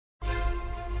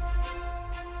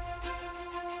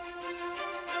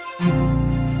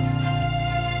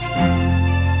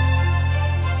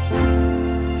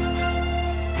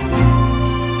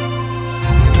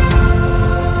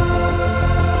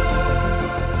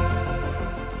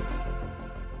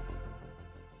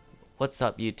What's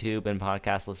up, YouTube and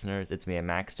podcast listeners? It's me,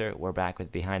 Maxter. We're back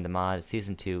with Behind the Mod,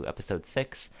 Season 2, Episode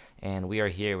 6, and we are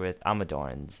here with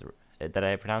Amadornes. Did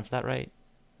I pronounce that right?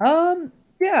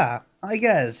 Yeah, I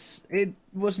guess. It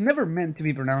was never meant to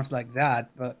be pronounced like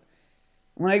that, but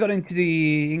when I got into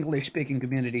the English speaking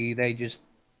community, they just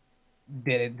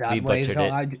did it We that way, butchered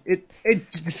so it.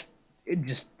 it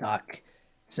just stuck.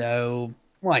 So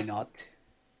why not?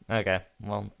 Okay,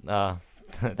 well,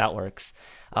 that works.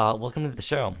 Welcome to the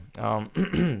show.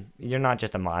 You're not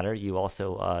just a modder, you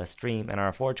also stream and are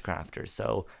a Forge crafter,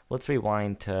 so let's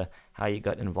rewind to how you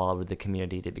got involved with the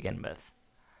community to begin with.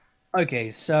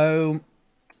 Okay, so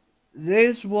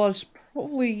this was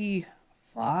probably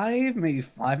maybe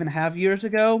 5.5 years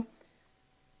ago.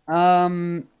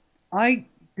 Um I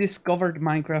discovered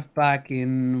Minecraft back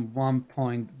in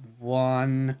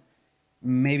 1.1,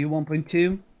 maybe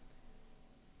 1.2.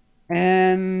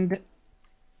 And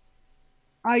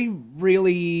I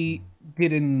really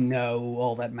didn't know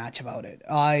all that much about it.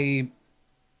 I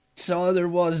saw there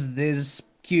was this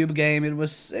cube game. It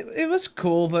was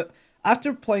cool, but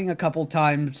after playing a couple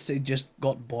times, it just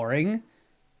got boring.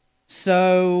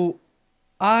 So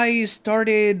I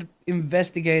started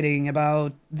investigating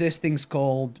about these things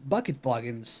called bucket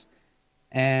plugins,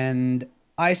 and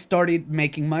I started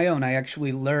making my own. I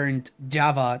actually learned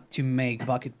Java to make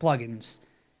bucket plugins.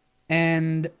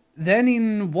 And then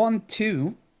in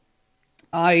 1.2,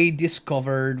 I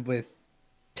discovered with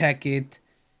TechIt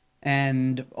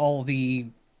and all the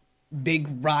big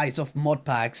rise of mod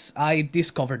packs, I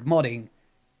discovered modding.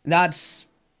 That's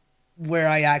where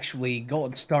I actually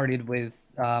got started with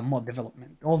mod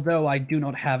development. Although I do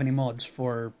not have any mods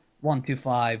for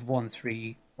 1.2.5,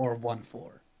 1.3, or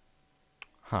 1.4.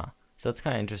 Huh. So it's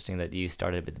kind of interesting that you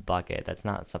started with Bucket. That's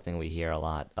not something we hear a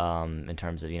lot in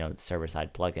terms of,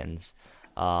 server-side plugins.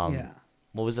 Um, Yeah.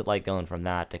 what was it like going from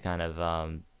that to kind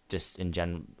of just in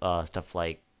stuff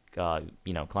like,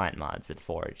 client mods with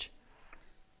Forge?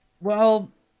 Well,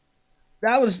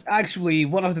 that was actually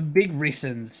one of the big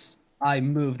reasons I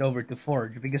moved over to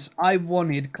Forge because I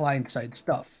wanted client side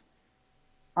stuff.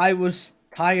 I was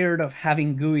tired of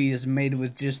having GUIs made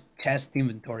with just chest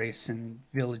inventories and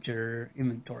villager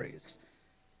inventories.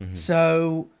 Hmm.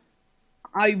 So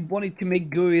I wanted to make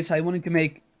GUIs, I wanted to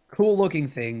make cool looking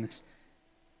things,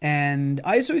 and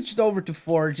I switched over to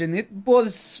Forge, and it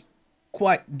was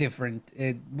quite different.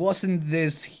 It wasn't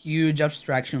this huge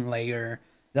abstraction layer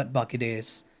that Bucket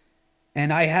is,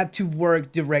 and I had to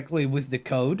work directly with the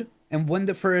code. And when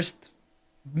the first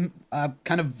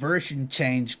kind of version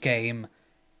change came,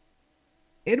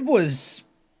 it was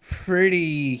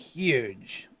pretty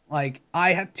huge. Like,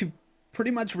 I had to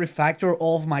pretty much refactor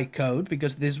all of my code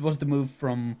because this was the move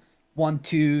from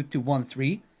 1.2 to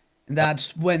 1.3. And Yep.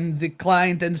 that's when the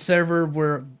client and server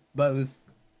were both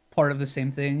part of the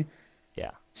same thing.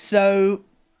 Yeah. So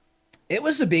it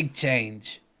was a big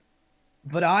change.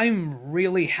 But I'm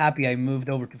really happy I moved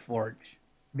over to Forge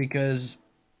because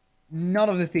none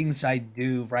of the things I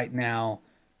do right now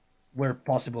were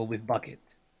possible with Bucket.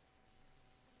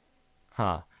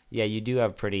 Huh. Yeah, you do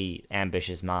have pretty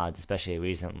ambitious mods, especially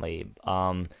recently.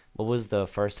 What was the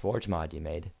first Forge mod you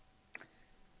made?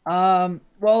 Well,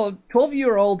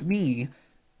 12-year-old me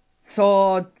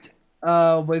thought,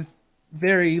 with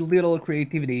very little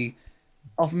creativity,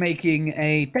 of making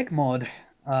a tech mod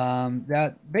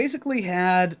that basically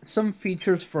had some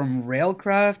features from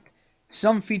Railcraft,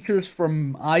 some features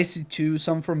from IC2,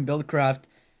 some from Buildcraft,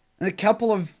 and a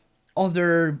couple of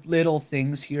other little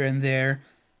things here and there,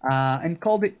 and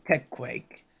called it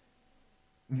TechQuake.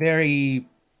 Very,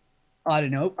 I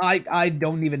don't know. I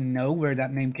don't even know where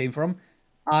that name came from.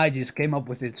 I just came up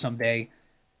with it someday.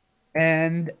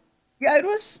 And yeah, it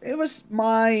was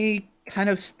my kind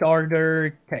of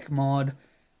starter tech mod.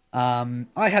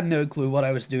 I had no clue what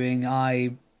I was doing.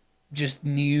 I just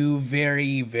knew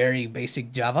very, very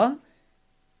basic Java,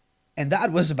 and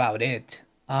that was about it.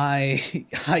 I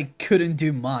I couldn't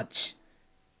do much.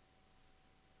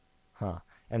 Huh.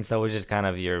 And so it was just kind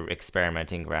of your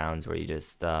experimenting grounds where you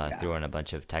just Yeah. threw in a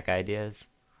bunch of tech ideas?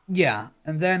 Yeah,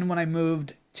 and then when I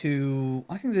moved to,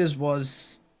 I think this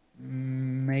was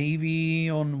maybe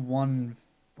on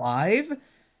 1.5,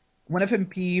 when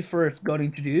FMP first got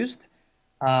introduced,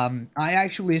 I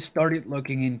actually started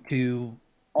looking into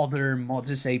other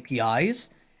Mods APIs,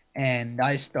 and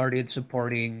I started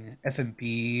supporting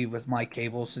FMP with my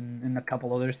cables and a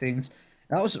couple other things.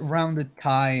 That was around the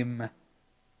time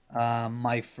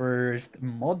my first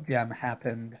mod jam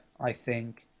happened, I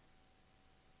think,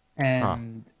 Huh.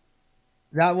 and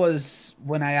that was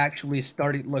when I actually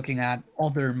started looking at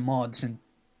other mods and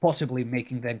possibly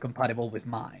making them compatible with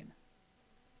mine.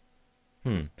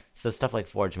 Hmm. So stuff like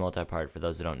Forge Multipart, for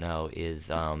those who don't know, is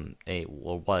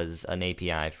was an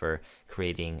API for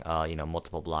creating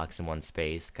multiple blocks in one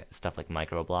space, stuff like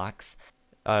micro blocks.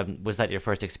 Was that your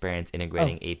first experience Oh,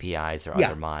 integrating APIs or other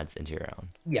yeah, mods into your own?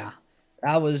 yeah.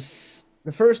 That was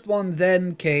the first one.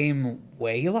 Then came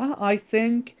Wayla, I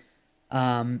think.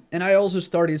 And I also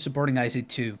started supporting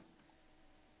IC2.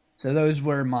 So those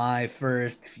were my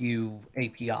first few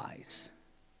APIs.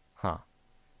 Huh.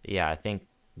 Yeah, I think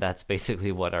that's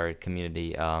basically what our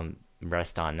community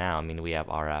rests on now. I mean, we have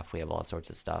RF, we have all sorts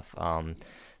of stuff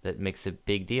that makes a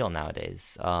big deal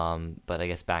nowadays. But I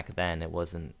guess back then it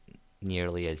wasn't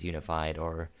nearly as unified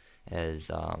or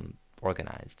as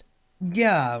organized.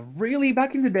 Yeah, really,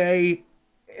 back in the day,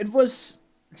 it was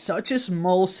such a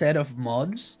small set of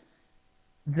mods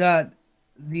that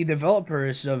the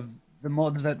developers of the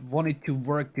mods that wanted to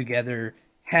work together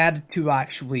had to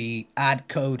actually add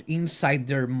code inside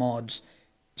their mods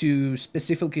to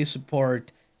specifically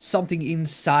support something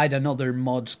inside another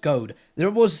mod's code.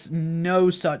 There was no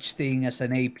such thing as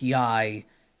an API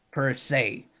per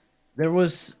se. There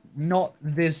was not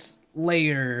this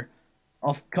layer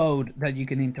of code that you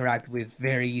can interact with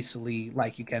very easily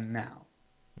like you can now.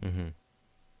 Hmm.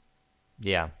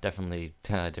 Yeah, definitely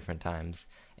different times.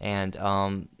 And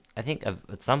I think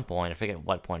at some point, I forget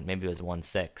what point, maybe it was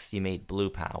 1.6, you made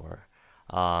BluePower.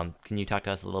 Can you talk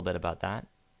to us a little bit about that?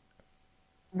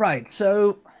 Right,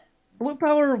 so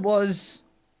BluePower was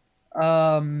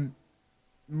um,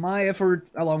 my effort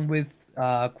along with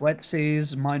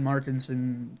Quetzes, Mine Martins,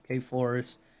 and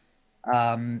K4s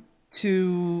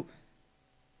to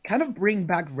kind of bring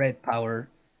back Red Power,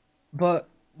 but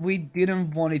we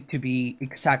didn't want it to be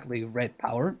exactly Red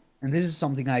Power. And this is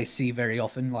something I see very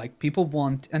often. Like, people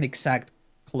want an exact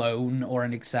clone or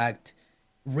an exact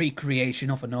recreation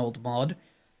of an old mod.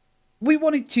 We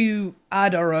wanted to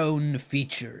add our own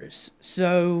features.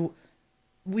 So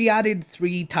we added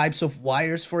three types of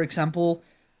wires, for example.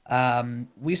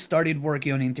 We started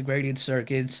working on integrated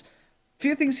circuits,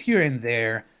 few things here and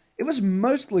there. It was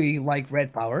mostly like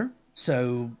Red Power,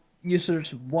 so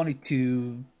users wanted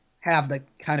to have that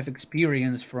kind of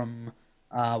experience from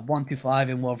 1 to 5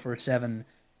 and 147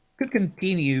 could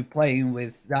continue playing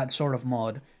with that sort of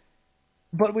mod,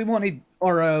 but we wanted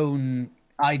our own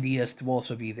ideas to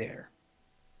also be there.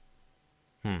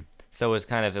 Hmm. So it was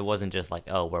kind of, it wasn't just like,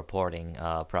 oh, we're porting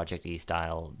Project E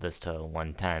style this to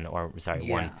 110 or sorry,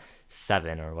 Yeah,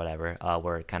 1.7 or whatever.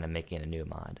 We're kind of making a new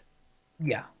mod.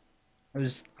 yeah. It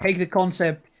was Huh. take the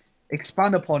concept,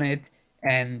 expand upon it,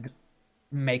 and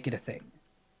make it a thing.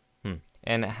 Hmm.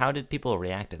 And how did people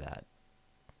react to that?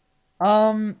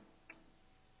 Um,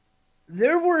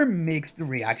 there were mixed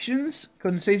reactions,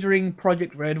 considering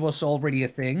Project Red was already a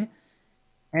thing,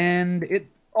 and it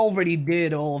already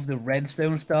did all of the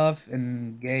redstone stuff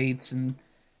and gates and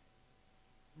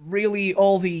really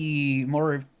all the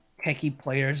more techie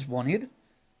players wanted.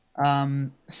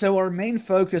 So our main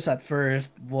focus at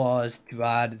first was to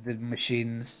add the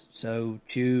machines, so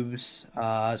tubes,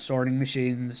 sorting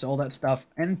machines, all that stuff,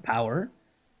 and power.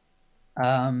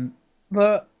 Um,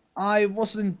 but I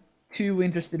wasn't too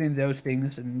interested in those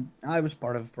things, and I was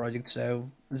part of the project, so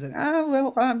I said,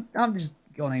 well, I'm just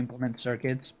gonna implement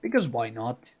circuits because why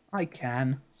not? I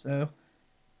can. So,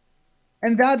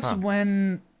 and that's Huh.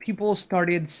 when people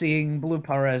started seeing Blue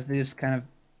Power as this kind of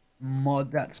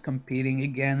mod that's competing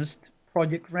against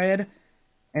Project Red,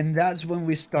 and that's when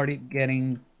we started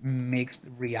getting mixed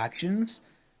reactions,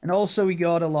 and also we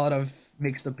got a lot of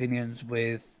mixed opinions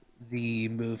with the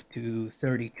move to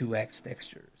 32x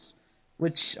textures,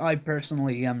 which I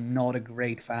personally am not a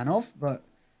great fan of, but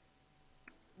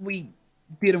we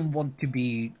didn't want to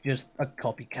be just a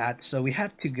copycat, so we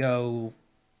had to go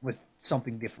with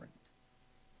something different.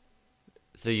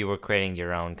 So you were creating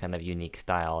your own kind of unique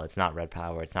style. It's not Red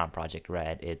Power, it's not Project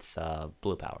Red, it's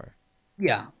Blue Power.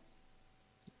 Yeah,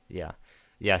 Yeah.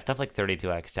 Yeah, stuff like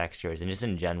 32x textures and just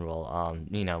in general,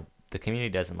 the community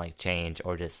doesn't like change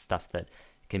or just stuff that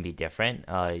can be different.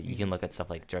 You can look at stuff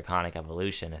like Draconic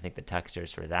Evolution. I think the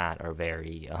textures for that are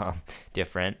very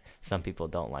different. Some people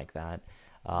don't like that.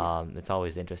 yeah, It's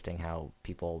always interesting how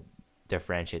people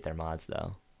differentiate their mods,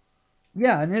 though.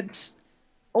 yeah, and it's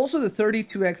also the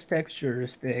 32x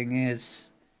textures thing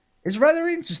is rather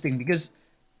interesting because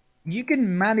you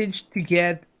can manage to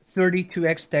get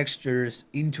 32x textures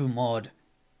into a mod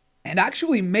and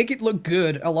actually make it look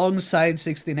good alongside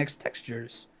 16x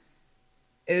textures.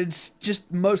 It's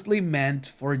just mostly meant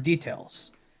for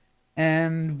details.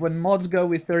 And when mods go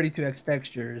with 32x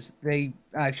textures, they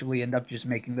actually end up just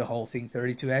making the whole thing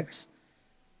 32x,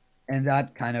 and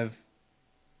that kind of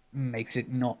makes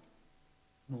it not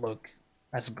look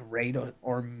as great,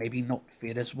 or maybe not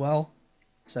fit as well.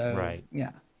 So Right.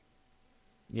 yeah,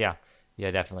 Yeah. Yeah,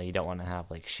 definitely. You don't want to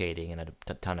have like shading and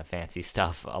ton of fancy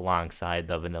stuff alongside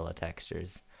the vanilla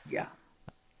textures. yeah.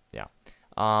 Yeah.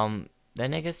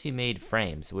 Then I guess you made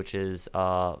Frames, which is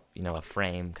a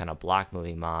frame kind of block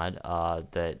moving mod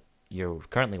that you're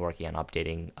currently working on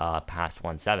updating past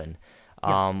 1.7.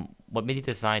 Yeah. What made you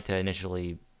decide to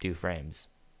initially do Frames?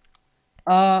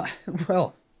 Uh,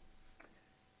 well,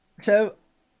 so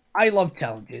I love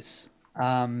challenges.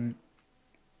 And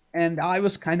I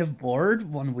was kind of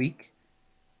bored one week.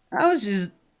 I was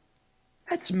just,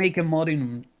 let's make a mod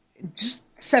in just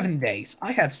 7 days.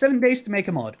 I have 7 days to make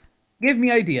a mod. Give me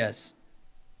ideas.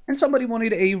 And somebody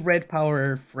wanted a red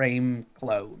power frame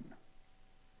clone.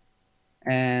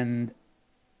 And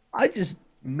I just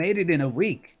made it in a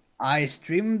week. I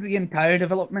streamed the entire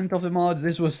development of the mod.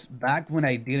 This was back when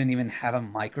I didn't even have a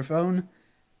microphone.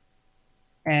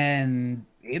 And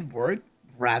it worked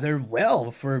rather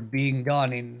well for being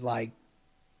done in, like,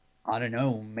 I don't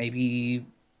know, maybe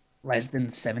less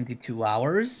than 72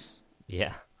 hours.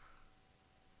 Yeah.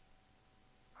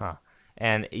 Huh.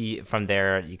 And from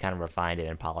there, you kind of refined it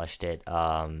and polished it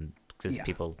because Yeah.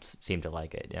 people seem to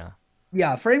like it. Yeah.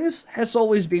 Yeah, Framez has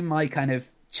always been my kind of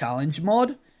challenge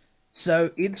mod.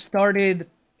 So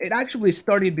it actually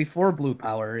started before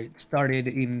BluePower. It started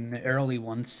in early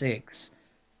 1.6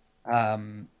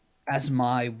 as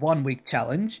my 1 week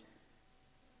challenge.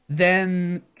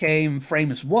 Then came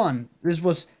Frames 1.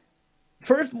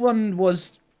 First one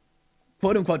was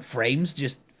quote unquote frames,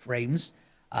 just frames.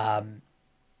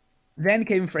 Then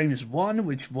came Frames 1,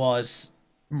 which was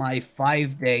my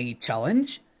 5 day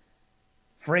challenge.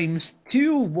 Frames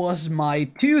 2 was my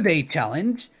 2 day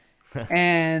challenge.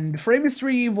 And Frames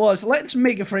 3 was let's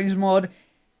make a Frames mod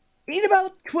in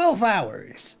about 12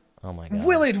 hours. Oh my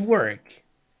Will God. it work?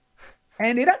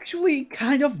 And it actually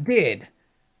kind of did.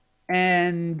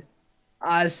 And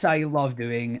as I love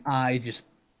doing, I just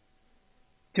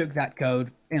took that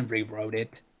code and rewrote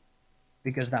it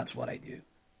because that's what I do.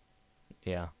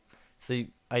 Yeah. So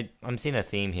I'm seeing a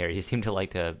theme here. You seem to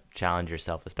like to challenge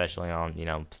yourself, especially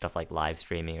on stuff like live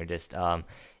streaming or just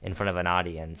in front of an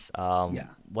audience. Yeah.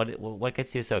 What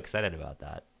gets you so excited about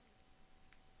that?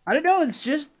 I don't know, it's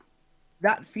just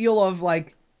that feel of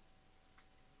like,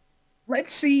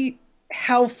 let's see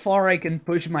how far I can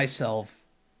push myself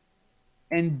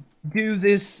and do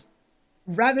this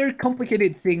rather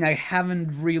complicated thing I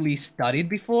haven't really studied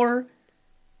before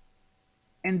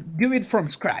and do it from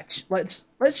scratch. Let's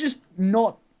just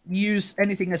not use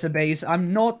anything as a base. I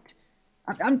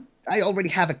already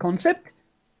have a concept,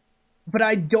 but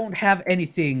I don't have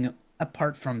anything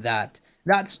apart from that.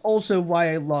 That's also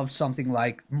why I love something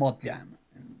like Mod Jam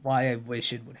and why I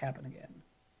wish it would happen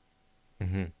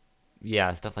again.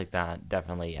 Yeah, stuff like that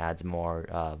definitely adds more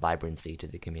vibrancy to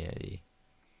the community.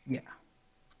 Yeah.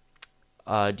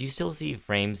 Do you still see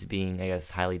frames being, I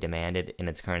guess, highly demanded in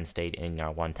its current state in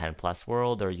our 110 plus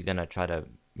world, or are you gonna try to,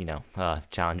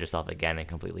 challenge yourself again and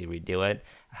completely redo it?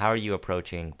 How are you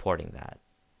approaching porting that?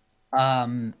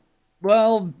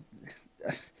 Well,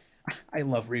 I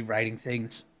love rewriting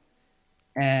things,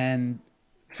 and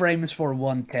Frames for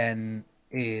 110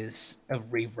 is a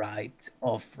rewrite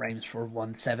of Frames for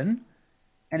 1.7.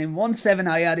 And in 1.7,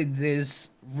 I added this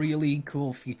really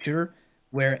cool feature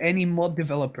where any mod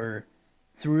developer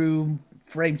through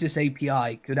Frames'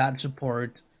 API could add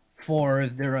support for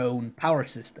their own power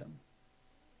system.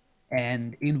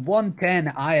 And in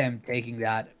 110, I am taking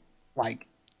that like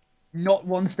not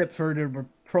one step further, but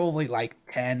probably like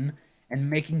 10, and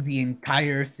making the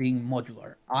entire thing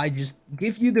modular. I just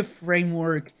give you the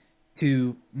framework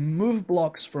to move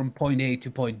blocks from point A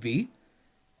to point B,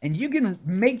 and you can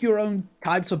make your own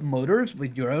types of motors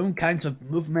with your own kinds of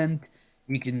movement.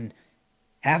 You can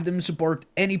have them support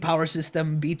any power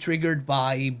system, be triggered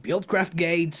by buildcraft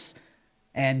gates,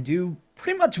 and do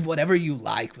pretty much whatever you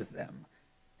like with them.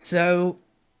 So,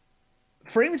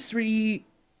 Frames 3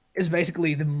 is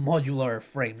basically the modular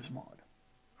Frames mod.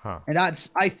 Huh. And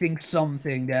that's, I think,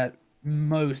 something that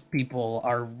most people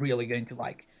are really going to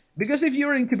like. Because if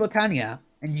you're into Botania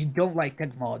and you don't like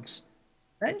tech mods,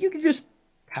 then you can just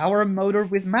power a motor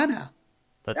with mana.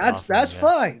 That's That's awesome. that's Yeah.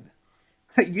 fine.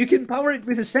 You can power it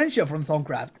with Essentia from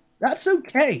Thaumcraft. That's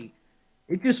okay.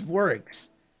 It just works.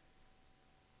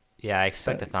 Yeah, I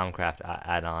So expect a Thaumcraft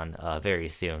add-on very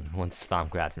soon once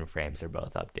Thaumcraft and frames are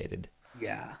both updated.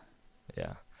 yeah.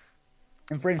 Yeah.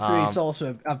 And Frame 3 is Um,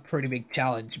 also a pretty big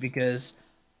challenge because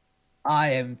I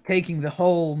am taking the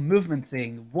whole movement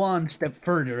thing one step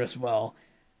further as well.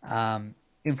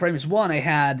 In Frames 1, I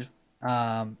had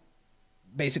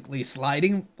basically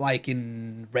sliding like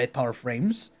in Red Power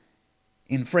Frames.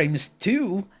 In Frames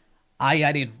 2, I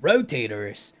added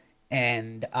rotators,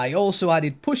 and I also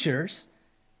added pushers,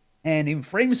 and in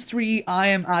Frames 3, I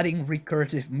am adding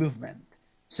recursive movement.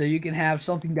 So you can have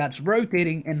something that's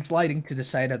rotating and sliding to the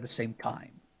side at the same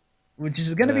time, which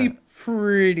is gonna Uh, be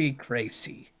pretty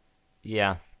crazy.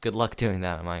 yeah. Good luck doing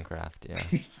that in Minecraft.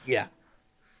 Yeah. Yeah.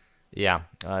 Yeah.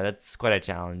 That's quite a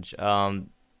challenge.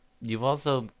 You've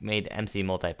also made MC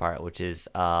Multipart, which is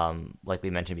like we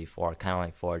mentioned before, kind of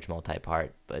like Forge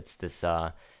Multipart, but it's this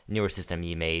newer system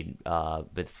you made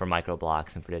for micro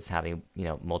blocks and for just having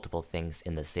multiple things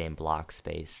in the same block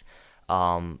space.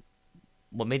 Um,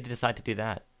 what made you decide to do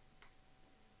that?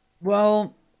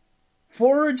 Well,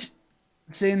 Forge,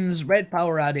 since Red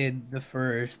Power added the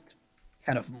first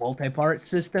kind of multi-part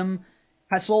system,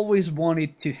 has always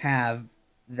wanted to have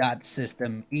that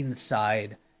system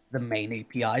inside the main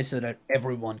API so that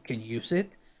everyone can use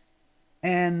it.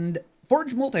 And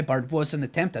Forge Multipart was an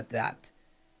attempt at that.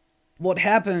 What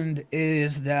happened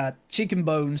is that Chicken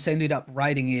Bones ended up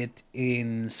writing it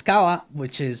in Scala,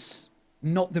 which is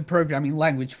not the programming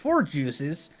language Forge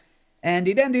uses, and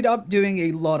it ended up doing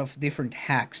a lot of different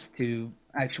hacks to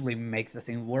actually make the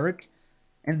thing work.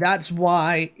 And that's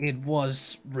why it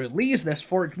was released as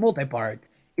Forge Multipart,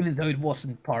 even though it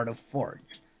wasn't part of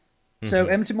Forge. So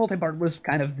Hmm. MCMultipart was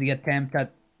kind of the attempt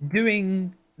at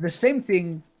doing the same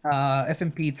thing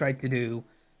FMP tried to do,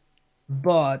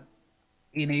 but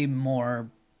in a more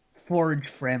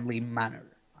Forge-friendly manner,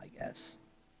 I guess.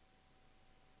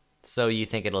 So you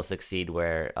think it'll succeed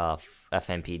where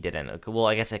FMP didn't? Well,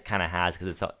 I guess it kind of has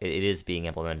because it is being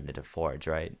implemented into Forge,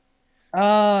 right?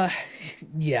 Uh,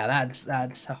 yeah,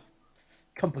 that's a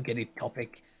complicated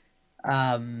topic.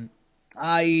 Um,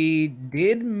 I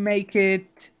did make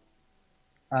it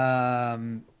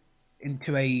um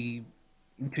into a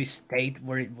state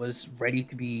where it was ready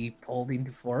to be pulled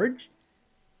into Forge,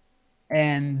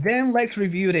 and then Lex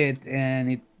reviewed it,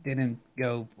 and it didn't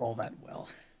go all that well.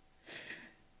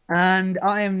 And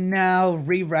I am now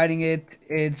rewriting it.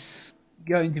 It's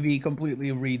going to be completely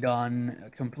redone, a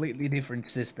completely different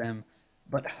system,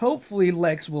 but hopefully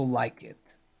Lex will like it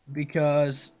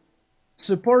because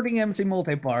supporting MC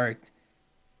Multipart,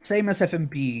 same as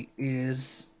FMP,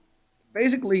 is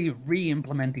basically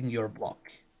re-implementing your block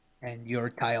and your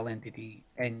tile entity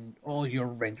and all your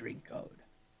rendering code.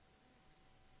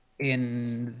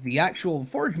 In the actual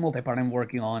Forge Multipart I'm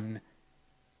working on,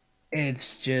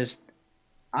 it's just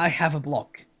I have a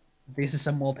block. This is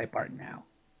a multi-part now.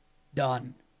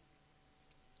 Done.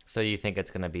 So you think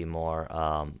it's going to be more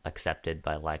accepted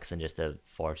by Lex and just the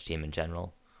Forge team in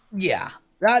general? Yeah.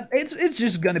 That it's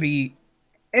just gonna be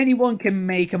anyone can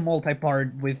make a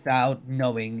multi-part without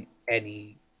knowing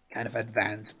any kind of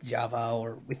advanced Java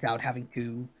or without having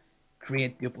to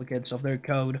create duplicates of their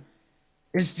code.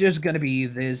 It's just gonna be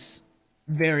this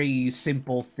very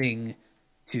simple thing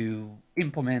to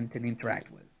implement and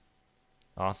interact with.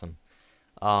 Awesome.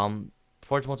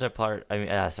 Forge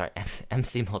Multipart, sorry,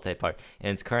 MC Multipart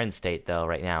in its current state though,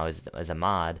 right now is as a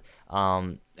mod.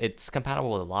 It's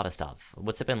compatible with a lot of stuff.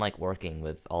 What's it been like working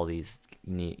with all these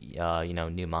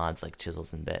new mods like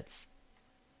chisels and bits?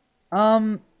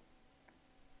 Um,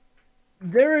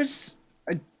 there's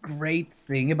a great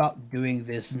thing about doing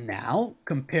this now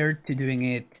compared to doing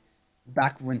it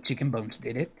back when Chicken Bones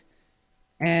did it,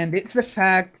 and it's the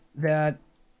fact that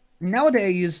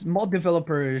nowadays mod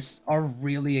developers are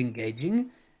really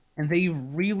engaging and they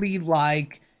really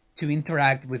like to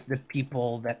interact with the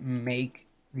people that make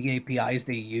the APIs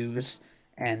they use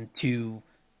and to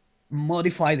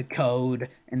modify the code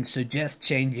and suggest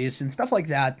changes and stuff like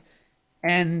that.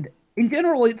 And in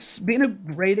general, it's been a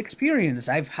great experience.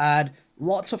 I've had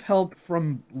lots of help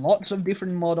from lots of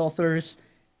different mod authors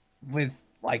with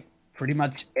like pretty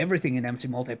much everything in MC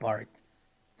Multipart.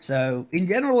 So, in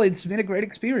general, it's been a great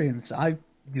experience. I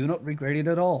do not regret it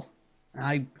at all.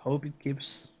 I hope it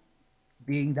keeps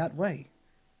being that way.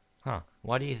 Huh.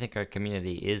 Why do you think our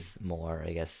community is more,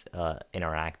 I guess,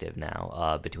 interactive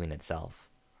now between itself?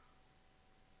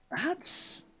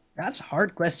 That's a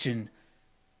hard question.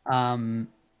 Um,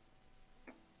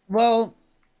 well,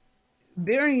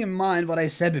 bearing in mind what I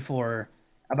said before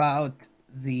about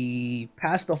the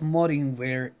past of modding,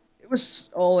 where it was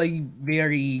all a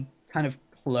very kind of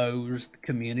closed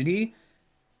community,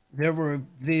 there were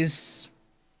these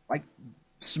like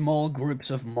small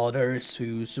groups of modders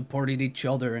who supported each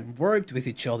other and worked with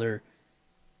each other,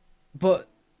 but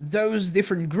those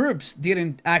different groups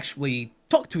didn't actually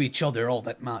talk to each other all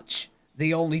that much.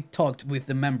 They only talked with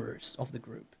the members of the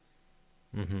group.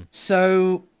 Mm-hmm.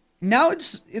 So now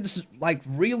it's like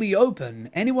really open.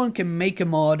 Anyone can make a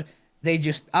mod. They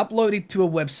just upload it to a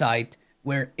website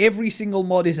where every single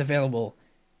mod is available,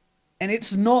 and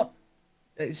it's not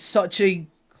such a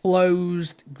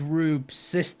closed group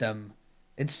system.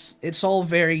 It's all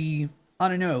very, I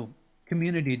don't know,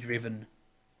 community driven.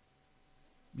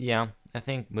 Yeah, I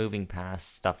think moving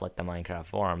past stuff like the Minecraft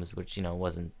forums, which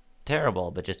wasn't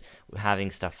terrible, but just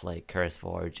having stuff like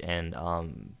CurseForge and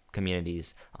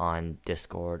communities on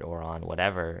Discord or on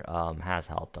whatever has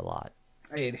helped a lot.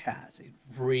 It has. It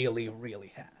really,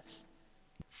 really has.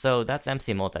 So that's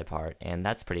MC Multipart, and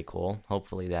that's pretty cool.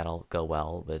 Hopefully that'll go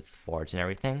well with Forge and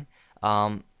everything.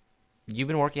 Um, you've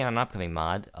been working on an upcoming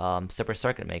mod, Super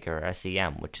Circuit Maker or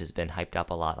SEM, which has been hyped up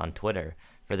a lot on Twitter.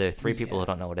 For the three people Yeah. who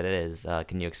don't know what it is,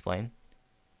 can you explain?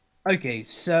 Okay,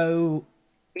 so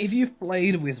if you've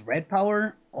played with Red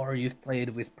Power or you've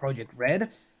played with Project Red,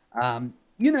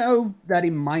 you know that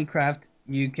in Minecraft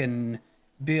you can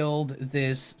build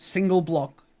this single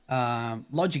block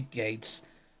logic gates,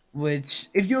 which,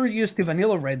 if you're used to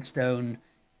vanilla redstone,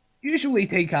 usually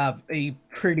take up a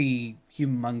pretty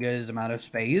humongous amount of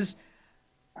space.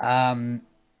 Um,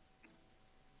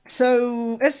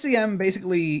 so SCM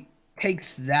basically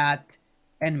takes that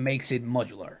and makes it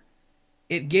modular.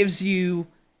 It gives you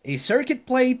a circuit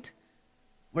plate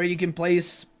where you can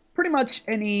place pretty much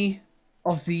any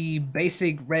of the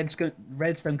basic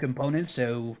redstone components.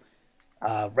 So,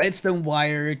 redstone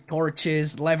wire,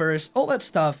 torches, levers, all that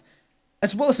stuff,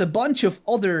 as well as a bunch of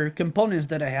other components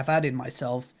that I have added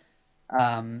myself.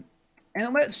 Um, and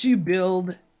it lets you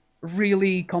build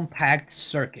really compact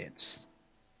circuits.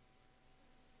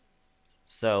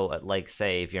 So, like,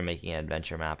 say if you're making an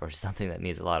adventure map or something that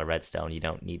needs a lot of redstone, you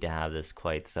don't need to have this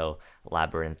quite so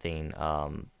labyrinthine,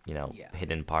 Yeah.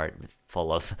 hidden part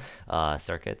full of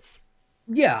circuits.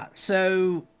 Yeah,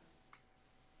 so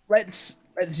let's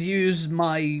use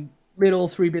my little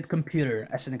 3-bit computer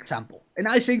as an example. And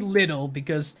I say little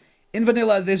because in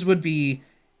vanilla this would be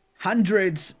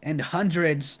hundreds and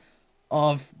hundreds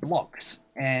of blocks.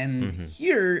 And Mm-hmm.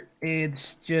 here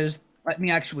it's just, let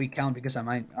me actually count because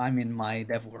I'm in my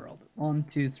dev world. 1,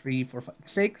 2, 3, 4, 5,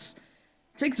 6.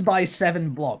 6 by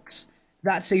 7 blocks.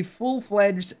 That's a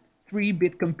full-fledged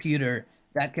 3-bit computer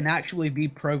that can actually be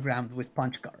programmed with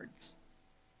punch cards.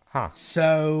 Huh.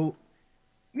 So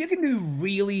you can do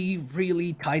really,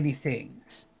 really tiny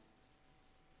things.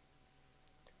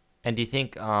 And do you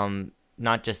think,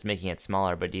 not just making it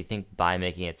smaller, but do you think by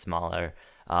making it smaller,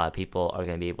 people are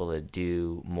going to be able to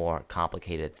do more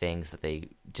complicated things that they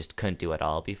just couldn't do at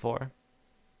all before?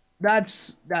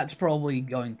 That's probably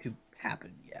going to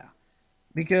happen, yeah.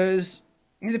 Because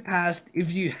in the past,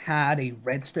 if you had a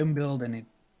redstone build and it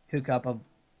took up a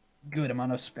good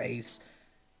amount of space,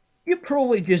 you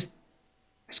probably just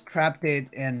scrapped it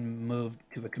and moved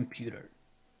to a computer.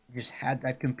 You just had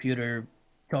that computer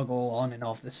toggle on and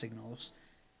off the signals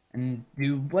and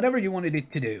do whatever you wanted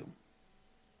it to do.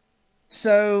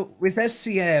 So with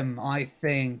SCM, I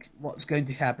think what's going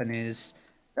to happen is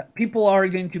that people are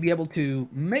going to be able to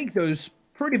make those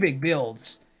pretty big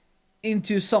builds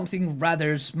into something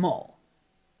rather small.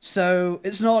 So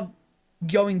it's not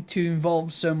going to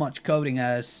involve so much coding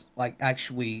as like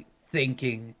actually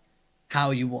thinking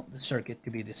how you want the circuit to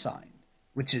be designed,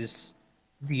 which is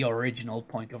the original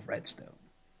point of Redstone.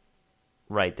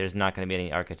 Right, there's not going to be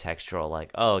any architectural,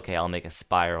 like, oh, okay, I'll make a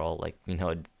spiral, like,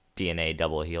 DNA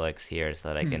double helix here so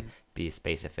that I can Hmm. be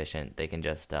space efficient. They can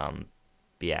just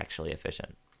be actually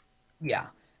efficient. Yeah.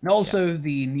 And Yeah. also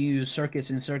the new circuits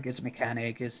and circuits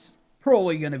mechanic is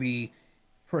probably going to be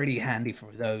pretty handy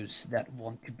for those that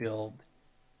want to build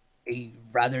a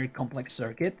rather complex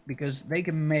circuit because they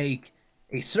can make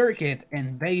a circuit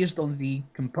and based on the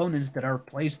components that are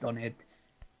placed on it,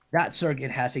 that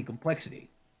circuit has a complexity.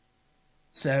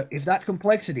 So if that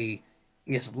complexity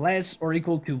is less or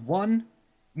equal to 1,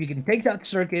 you can take that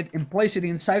circuit and place it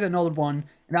inside another one,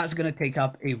 and that's going to take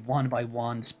up a 1 by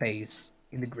 1 space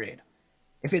in the grid.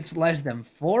 If it's less than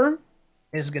 4,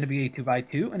 it's going to be a 2 by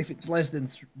 2, and if it's less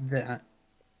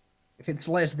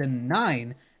than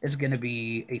 9, it's going to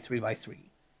be a 3 by 3.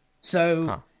 So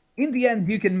Huh. in the end,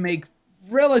 you can make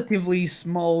relatively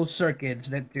small circuits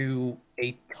that do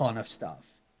a ton of stuff.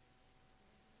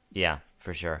 Yeah,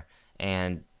 for sure.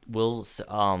 And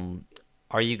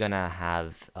are you gonna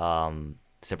have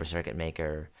Super Circuit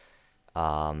Maker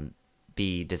um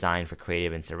be designed for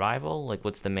creative and survival? Like,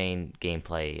 what's the main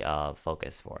gameplay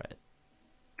focus for it?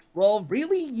 Well,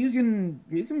 really, you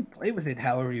can play with it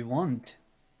however you want.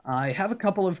 I have a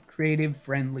couple of creative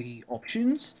friendly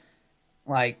options.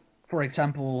 Like, for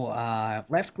example,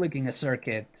 left clicking a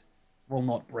circuit will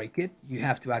not break it. You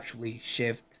have to actually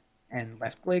shift and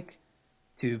left click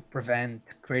to prevent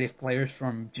creative players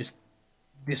from just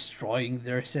destroying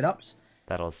their setups.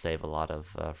 That'll save a lot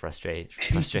of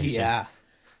frustration. Yeah.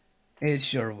 It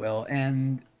sure will,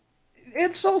 and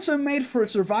it's also made for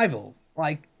survival.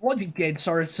 Like, logic gates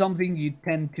are something you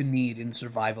tend to need in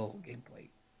survival gameplay.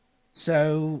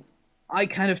 So, I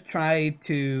kind of try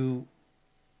to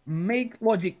make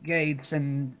logic gates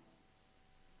and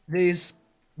this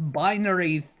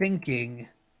binary thinking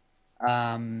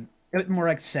a bit more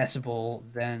accessible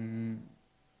than,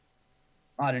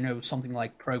 I don't know, something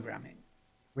like programming,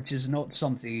 which is not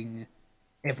something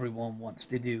everyone wants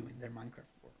to do in their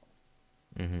Minecraft world.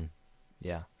 Mm-hmm.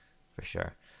 Yeah, for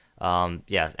sure.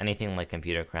 Yeah, anything like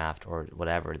computer craft or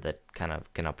whatever that kind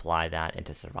of can apply that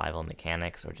into survival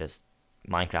mechanics or just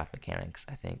Minecraft mechanics,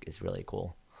 I think is really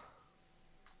cool.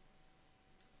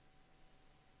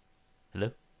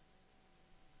 Hello?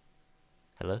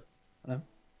 Hello? Hello?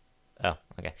 Oh,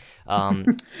 okay.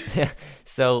 Um,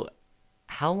 so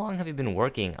how long have you been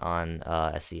working on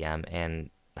SEM, and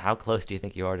how close do you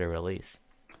think you are to release?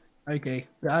 Okay,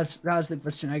 that's the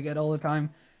question I get all the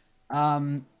time.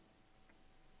 Um,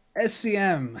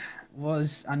 SCM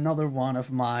was another one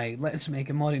of my let's make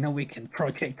a mod in a weekend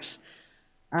projects,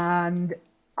 and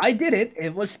I did it.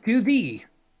 It was 2D,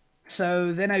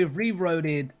 so then I rewrote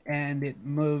it, and it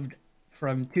moved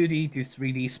from 2D to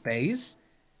 3D space.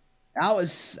 That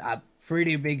was a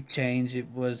pretty big change. It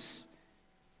was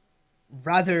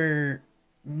rather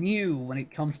new when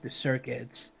it comes to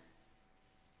circuits,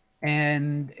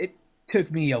 and it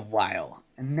took me a while.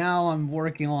 And now I'm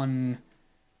working on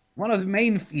one of the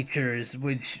main features,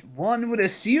 which one would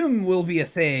assume will be a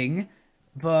thing,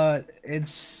 but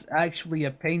it's actually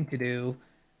a pain to do.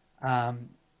 Um,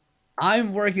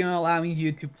 I'm working on allowing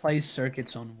you to place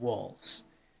circuits on walls,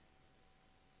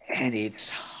 and it's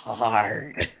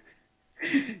hard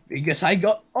because I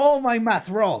got all my math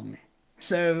wrong.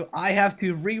 So I have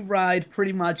to rewrite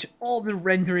pretty much all the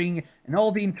rendering and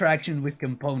all the interaction with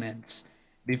components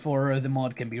before the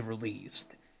mod can be released.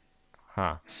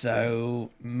 Huh.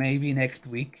 So maybe next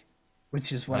week,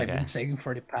 which is what I've been Okay. saying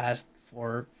for the past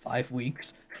 4 5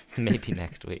 weeks. Maybe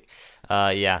next week.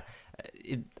 Yeah.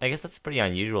 I guess that's pretty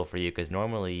unusual for you because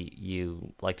normally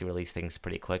you like to release things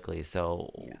pretty quickly.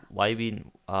 So Yeah.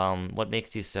 what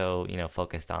makes you so,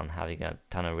 focused on having a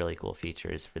ton of really cool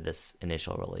features for this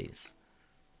initial release?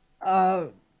 Uh,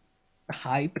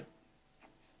 Hype.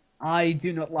 I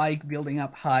do not like building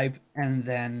up hype and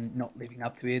then not living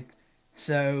up to it.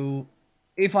 So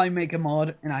if I make a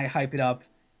mod and I hype it up,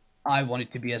 I want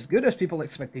it to be as good as people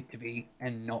expect it to be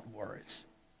and not worse.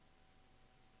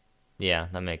 Yeah,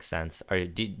 that makes sense.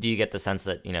 Do you get the sense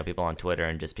that, people on Twitter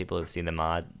and just people who've seen the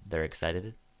mod, they're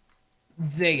excited?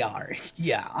 They are.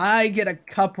 Yeah, I get a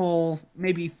couple,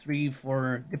 maybe three,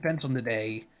 four, depends on the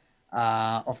day,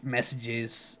 of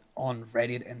messages on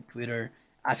Reddit and Twitter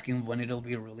asking when it'll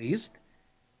be released.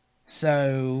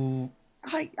 So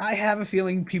I have a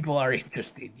feeling people are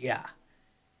interested. Yeah.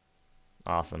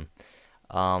 Awesome.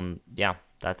 Yeah,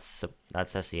 that's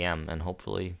SEM, and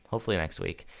hopefully next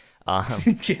week. Um,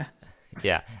 Yeah.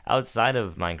 yeah, outside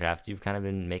of Minecraft, you've kind of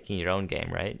been making your own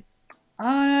game, right?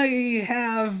 I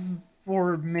have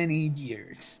for many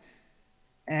years,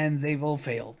 and they've all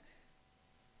failed.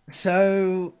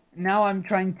 So now I'm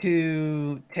trying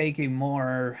to take a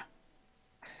more,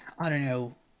 I don't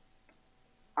know,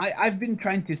 I've been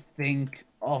trying to think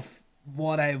of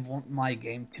what I want my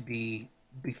game to be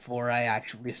before I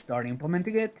actually start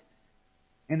implementing it.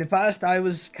 In the past, I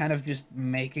was kind of just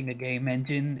making a game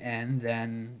engine and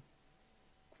then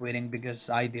quitting because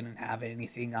I didn't have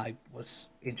anything I was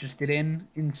interested in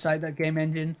inside that game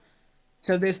engine.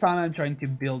 So this time I'm trying to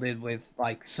build it with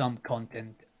like some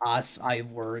content as I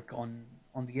work on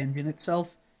the engine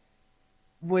itself,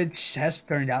 which has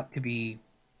turned out to be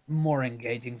more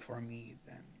engaging for me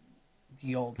than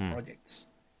the old Hmm. projects.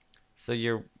 So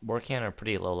you're working on a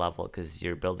pretty low level because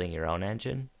you're building your own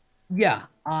engine. Yeah,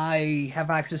 I have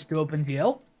access to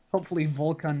OpenGL, hopefully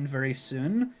Vulkan very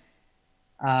soon.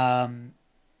 Um,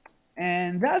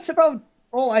 and that's about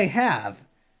all I have.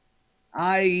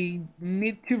 I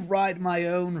need to write my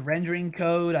own rendering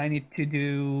code. I need to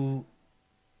do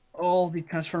all the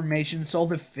transformations, all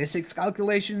the physics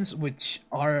calculations, which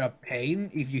are a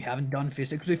pain if you haven't done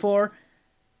physics before.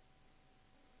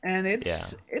 And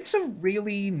Yeah. it's a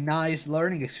really nice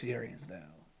learning experience, though.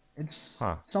 It's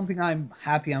Huh. something I'm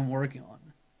happy I'm working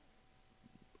on.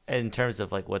 In terms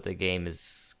of like what the game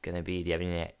is gonna be, do you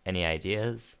have any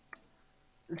ideas?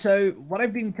 So what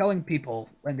I've been telling people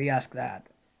when they ask that,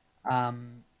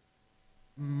 um,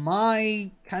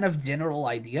 my kind of general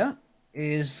idea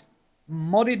is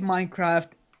modded Minecraft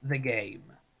the game.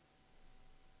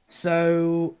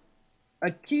 So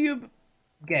a cube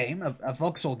game, a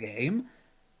voxel game,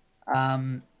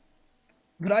 um,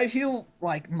 But I feel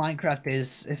like Minecraft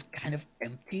is kind of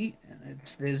empty, and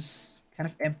it's this kind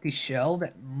of empty shell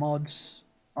that mods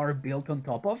are built on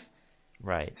top of.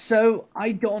 Right. So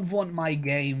I don't want my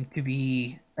game to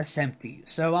be as empty.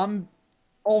 So I'm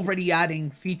already adding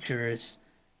features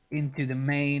into the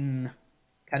main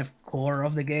kind of core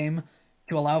of the game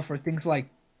to allow for things like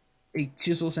a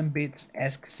chisels and bits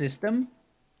esque system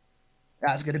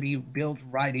that's going to be built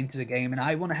right into the game, and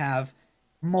I want to have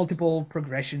multiple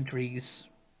progression trees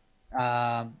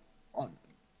on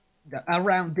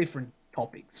around different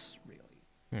topics. Really,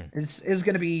 Hmm. it's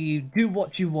going to be do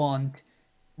what you want,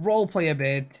 role play a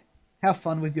bit, have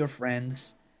fun with your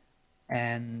friends,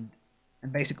 and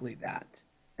and basically that.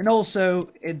 And also,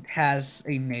 it has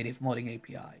a native modding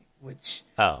API, which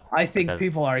Oh, I think that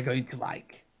people are going to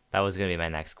like. that was gonna be my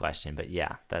next question, but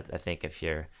yeah, that I think if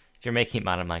you're making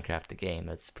modern Minecraft a game,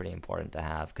 that's pretty important to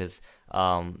have because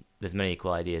there's many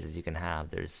cool ideas as you can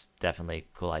have. There's definitely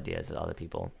cool ideas that other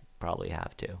people probably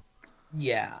have too.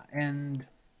 Yeah, and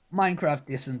Minecraft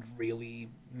isn't really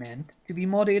meant to be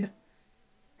modded,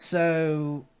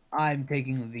 so I'm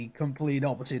taking the complete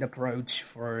opposite approach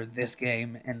for this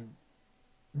game, and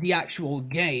the actual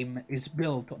game is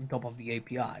built on top of the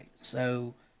API.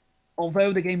 So,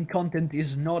 although the game content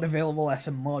is not available as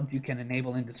a mod you can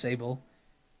enable and disable,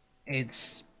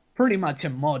 it's pretty much a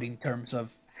mod in terms of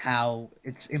how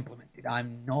it's implemented.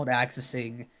 I'm not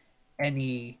accessing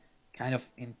any kind of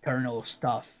internal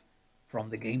stuff from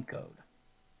the game code.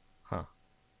 Huh.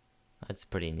 That's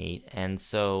pretty neat. And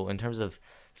so, in terms of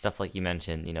stuff like you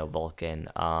mentioned, Vulkan,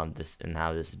 this and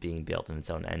how this is being built in its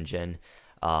own engine,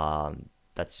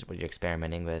 that's what you're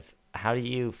experimenting with. How do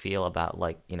you feel about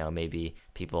like, maybe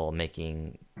people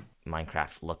making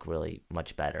Minecraft look really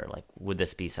much better? Like, would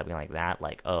this be something like that?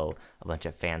 Like, oh, a bunch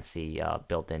of fancy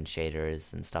built-in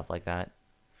shaders and stuff like that?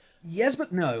 Yes,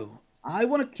 but no. I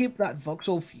want to keep that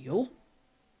voxel feel,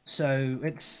 so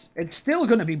it's still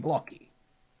going to be blocky,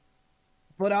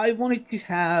 but I want it to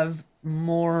have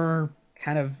more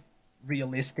kind of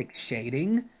realistic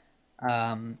shading.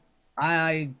 Um,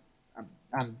 I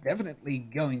I'm definitely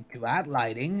going to add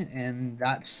lighting, and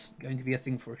that's going to be a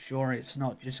thing for sure. It's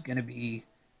not just going to be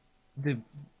the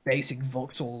basic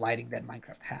voxel lighting that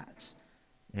Minecraft has.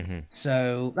 Mm-hmm.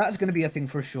 So that's going to be a thing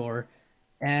for sure.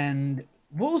 And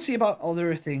we'll see about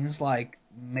other things like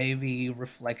maybe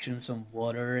reflections on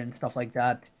water and stuff like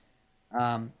that.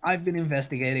 I've been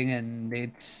investigating, and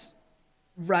it's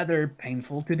rather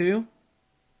painful to do,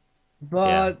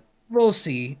 Yeah. but we'll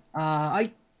see.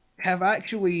 I have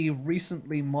actually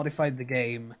recently modified the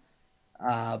game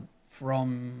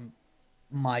from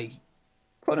my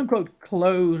quote unquote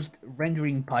closed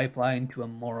rendering pipeline to a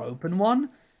more open one.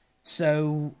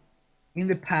 So in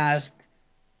the past,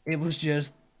 it was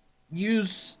just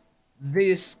use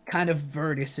this kind of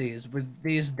vertices with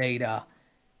this data,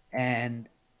 and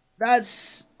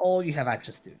that's all you have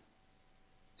access to.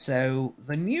 So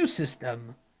the new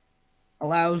system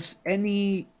allows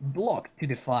any block to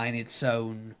define its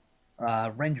own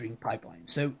rendering pipeline.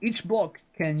 So each block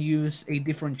can use a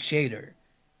different shader,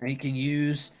 and you can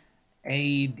use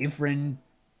a different,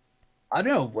 I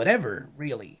don't know, whatever,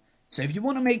 really. So if you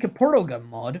want to make a portal gun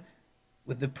mod,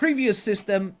 with the previous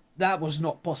system, that was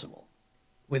not possible.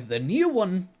 With the new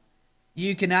one,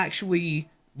 you can actually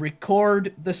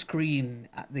record the screen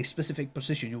at the specific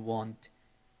position you want,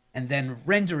 and then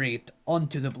render it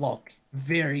onto the block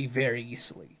very, very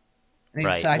easily. And it's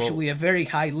Right. Well, actually a very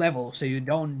high level, so you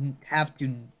don't have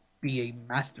to be a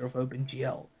master of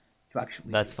OpenGL to actually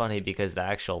do that's it. funny because the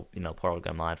actual, Portal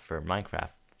Gun mod for Minecraft,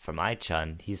 for my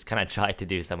chun, he's kind of tried to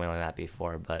do something like that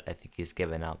before, but I think he's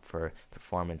given up for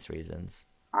performance reasons.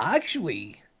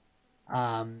 Actually,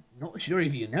 not sure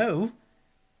if you know,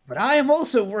 but I am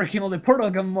also working on the Portal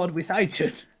Gun mod with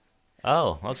iChun.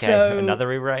 Oh, okay. So, Another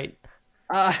rewrite?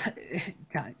 uh,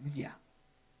 yeah,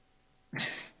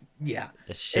 yeah,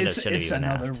 I should have it's even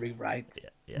another asked. rewrite Yeah,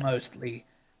 yeah. mostly.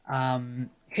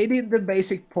 He did the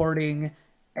basic porting,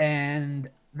 and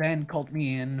then called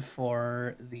me in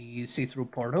for the see-through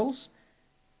portals,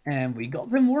 and we got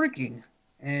them working.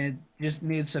 It just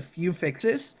needs a few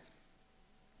fixes.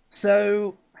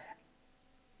 So,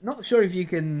 not sure if you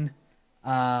can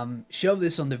show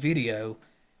this on the video,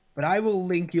 but I will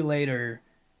link you later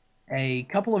a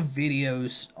couple of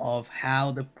videos of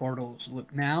how the portals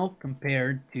look now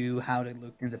compared to how they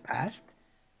looked in the past.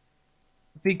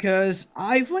 Because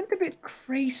I went a bit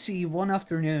crazy one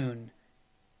afternoon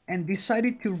and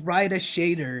decided to write a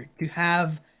shader to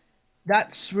have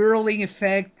that swirling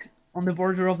effect on the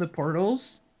border of the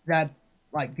portals that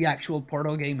like the actual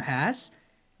portal game has,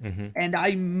 Mm-hmm. and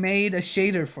I made a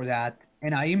shader for that,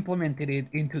 and I implemented it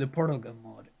into the portal gun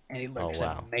mod, and it Oh looks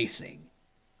wow, amazing.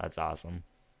 that's awesome.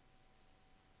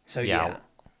 So Yeah, yeah.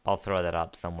 I'll throw that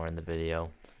up somewhere in the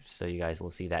video so you guys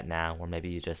will see that now, or maybe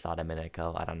you just saw it a minute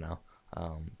ago. I don't know.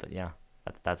 But yeah,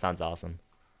 that sounds awesome.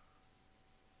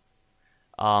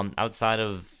 Outside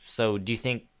of, so do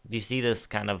you see this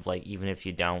kind of like, even if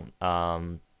you don't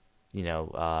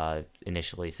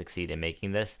initially succeed in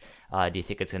making this, do you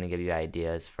think it's going to give you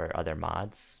ideas for other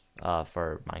mods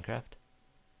for Minecraft?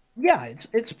 Yeah,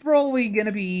 it's probably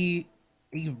gonna be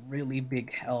a really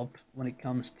big help when it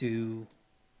comes to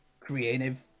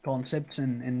creative concepts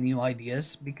and new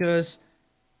ideas, because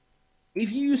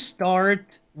if you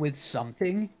start with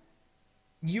something,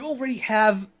 you already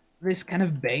have this kind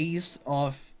of base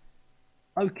of,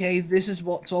 okay, this is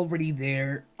what's already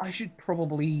there. I should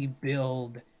probably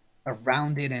build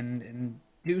around it and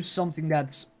do something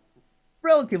that's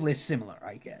relatively similar,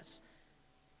 I guess.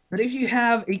 But if you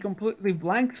have a completely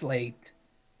blank slate,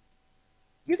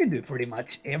 you can do pretty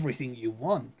much everything you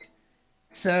want.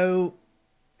 So,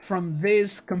 from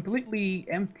this completely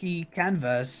empty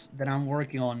canvas that I'm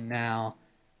working on now,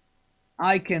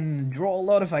 I can draw a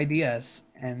lot of ideas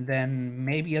and then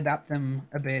maybe adapt them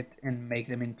a bit and make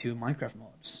them into Minecraft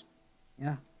mods.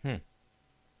 Yeah. Hmm.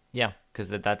 Yeah, because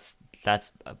that's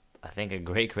I think a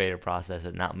great creative process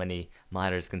that not many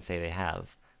modders can say they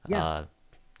have. Yeah. Uh,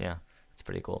 yeah, it's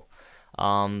pretty cool.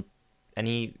 Um,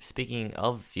 any speaking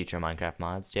of future Minecraft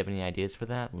mods, do you have any ideas for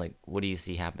that? Like, what do you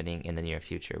see happening in the near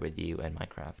future with you and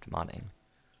Minecraft modding?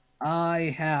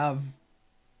 I have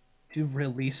to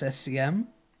release SCM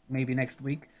maybe next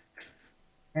week,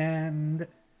 and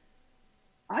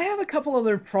I have a couple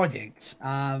other projects.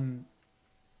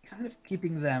 Kind of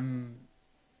keeping them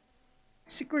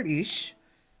secret-ish.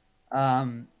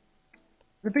 Um,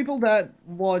 the people that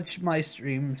watch my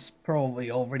streams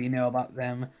probably already know about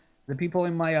them. The people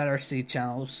in my IRC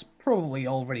channels probably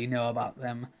already know about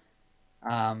them.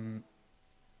 Um,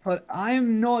 but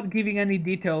I'm not giving any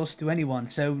details to anyone,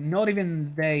 so not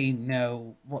even they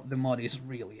know what the mod is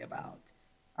really about.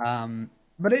 Um,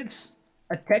 but it's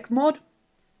a tech mod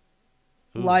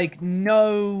Ooh, like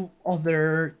no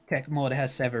other tech mod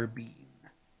has ever been.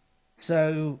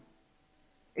 So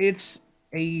it's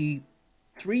a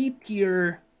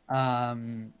three-tier.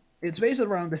 It's based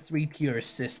around a three-tier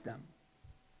system.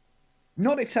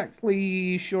 Not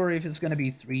exactly sure if it's gonna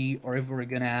be three or if we're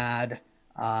gonna add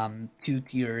two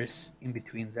tiers in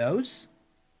between those.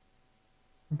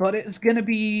 But it's gonna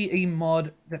be a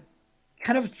mod that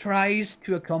kind of tries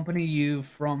to accompany you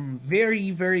from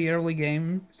very, very early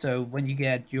game. So when you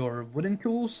get your wooden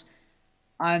tools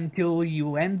until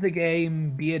you end the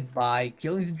game, be it by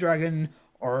killing the dragon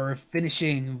or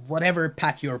finishing whatever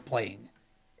pack you're playing.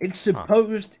 It's huh.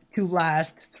 supposed to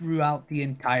last throughout the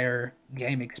entire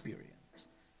game experience.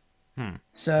 Hmm.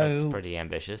 That's So, pretty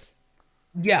ambitious.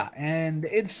 yeah, and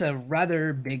it's a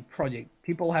rather big project.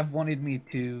 People have wanted me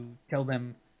to tell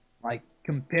them, like,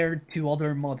 compared to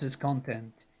other mods'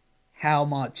 content, how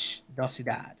much does it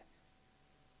add?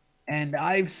 And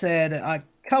I've said a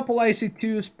couple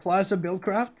IC2s plus a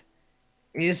buildcraft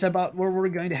is about what we're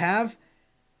going to have.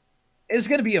 It's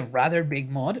going to be a rather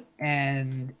big mod,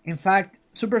 and in fact,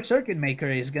 Super Circuit Maker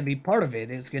is going to be part of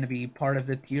it. It's going to be part of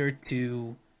the tier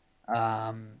 2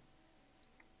 um,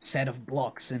 set of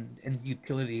blocks and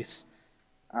utilities.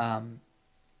 Um,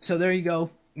 so there you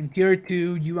go. In tier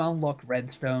 2, you unlock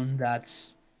redstone.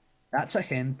 That's a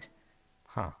hint.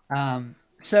 Huh.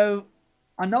 So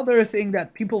another thing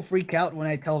that people freak out when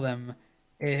I tell them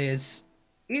is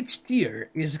each tier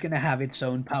is going to have its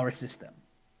own power system.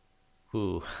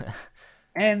 Ooh.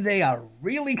 And they are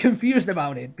really confused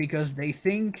about it because they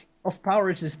think of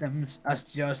power systems as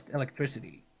just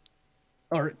electricity.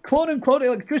 Or quote unquote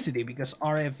electricity, because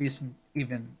RF isn't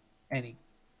even any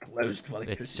close to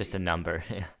It's just electricity. a number.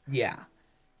 Yeah.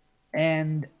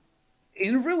 And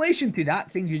in relation to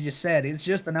that thing you just said, it's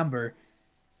just a number.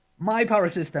 My power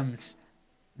systems,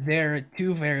 they're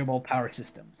two variable power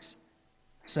systems.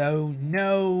 So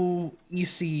no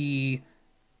easy,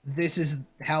 this is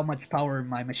how much power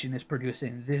my machine is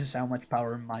producing, this is how much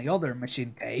power my other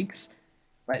machine takes.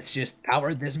 Let's just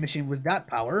power this machine with that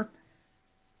power.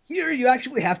 Here you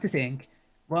actually have to think,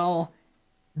 well,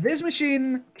 this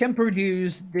machine can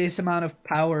produce this amount of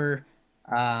power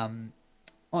um,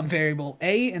 on variable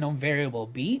A and on variable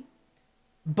B,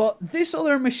 but this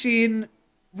other machine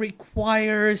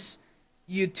requires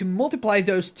you to multiply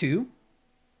those two,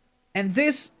 and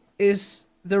this is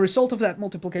the result of that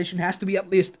multiplication has to be at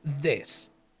least this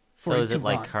for So it is to it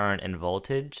like run. current and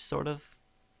voltage, sort of?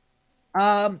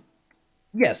 Um,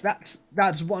 yes,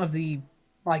 that's one of the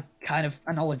like kind of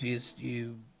analogies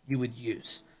you would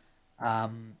use.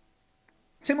 Um,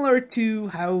 similar to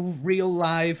how real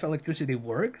life electricity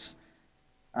works.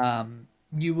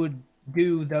 You would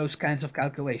do those kinds of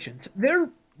calculations. They're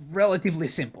relatively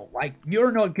simple. Like,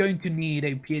 you're not going to need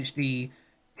a PhD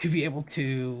to be able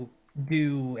to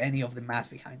do any of the math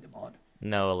behind the mod.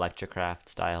 No Electrocraft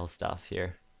style stuff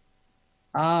here.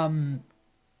 Um,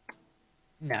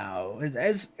 no,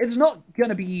 it's not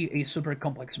gonna be a super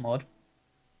complex mod,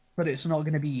 but it's not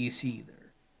gonna be easy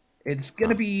either. It's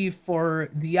gonna Huh. be for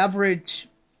the average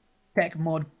tech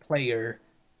mod player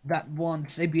that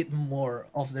wants a bit more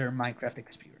of their Minecraft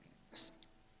experience.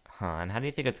 Huh. And how do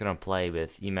you think it's gonna play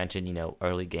with? You mentioned,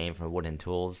 early game for wooden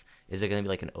tools. Is it gonna be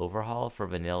like an overhaul for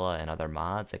vanilla and other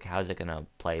mods? Like, how's it gonna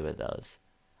play with those?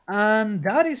 And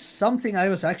that is something I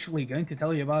was actually going to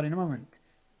tell you about in a moment.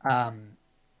 Um,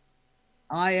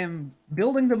 I am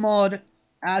building the mod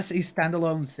as a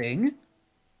standalone thing.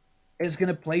 It's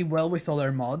gonna play well with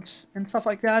other mods and stuff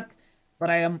like that, but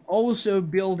I am also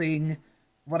building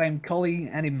what I'm calling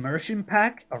an immersion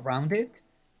pack around it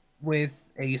with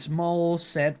a small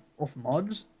set of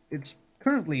mods. It's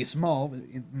currently small, but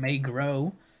it may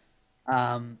grow,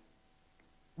 um,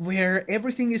 where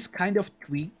everything is kind of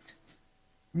tweaked,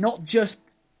 not just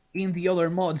in the other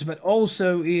mods, but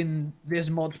also in this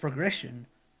mod's progression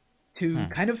to Hmm.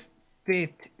 kind of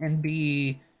fit and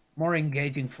be more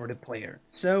engaging for the player.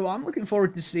 So I'm looking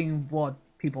forward to seeing what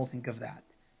people think of that.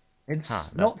 Huh. It's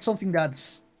That. not something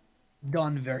that's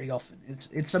done very often.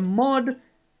 It's a mod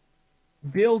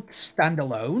built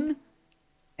standalone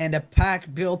and a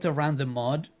pack built around the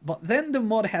mod, but then the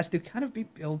mod has to kind of be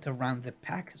built around the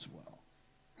pack as well.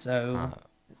 So Huh.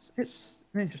 it's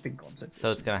an interesting concept, So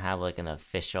it's personally. gonna have like an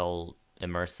official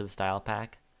immersive style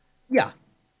pack. Yeah,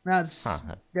 Huh. that's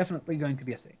definitely going to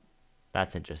be a thing.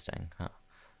 That's interesting. Huh.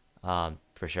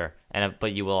 For sure. And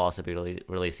but you will also be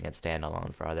releasing it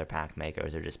standalone for other pack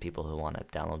makers or just people who want to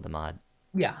download the mod.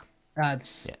 Yeah,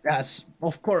 Yeah. that's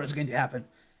of course going to happen.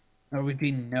 There would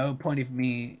be no point of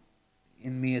me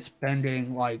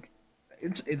spending like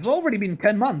it's already been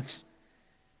 10 months,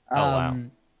 Oh wow.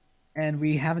 um, and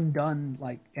we haven't done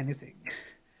like anything.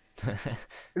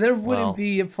 There wouldn't Well,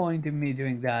 be a point in me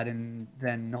doing that and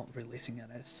then not releasing it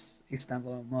as a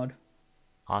standalone mod.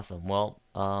 awesome. Well,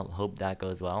 hope that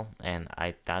goes well. And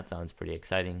I that sounds pretty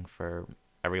exciting for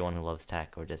everyone who loves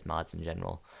tech or just mods in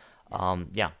general. Yeah,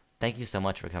 Yeah. Thank you so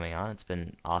much for coming on. It's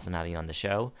been awesome having you on the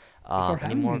show. before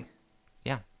Any having more? me.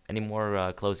 Yeah. Any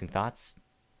more closing thoughts?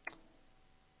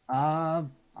 Uh,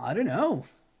 I don't know.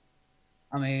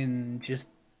 I mean, just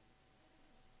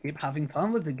keep having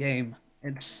fun with the game.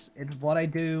 It's what I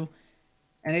do,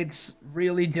 and it's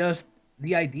really just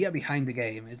the idea behind the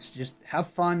game. It's just have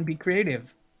fun, be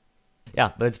creative.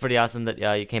 Yeah, but it's pretty awesome that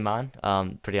you came on.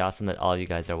 Pretty awesome that all of you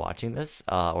guys are watching this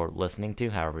or listening to,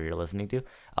 however you're listening to.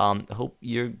 Hope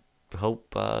you're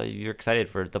excited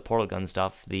for the portal gun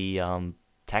stuff, the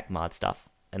tech mod stuff,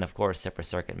 and of course Zipper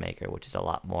Circuit Maker, which is a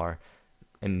lot more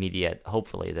immediate,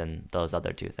 hopefully, than those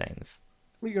other two things.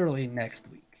 Clearly next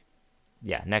week.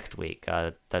 Yeah, next week.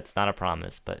 That's not a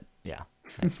promise, but yeah,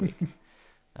 next week.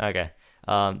 Okay.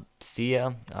 See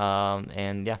ya.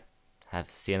 And yeah,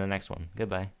 see you in the next one.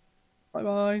 Goodbye. Bye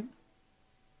bye.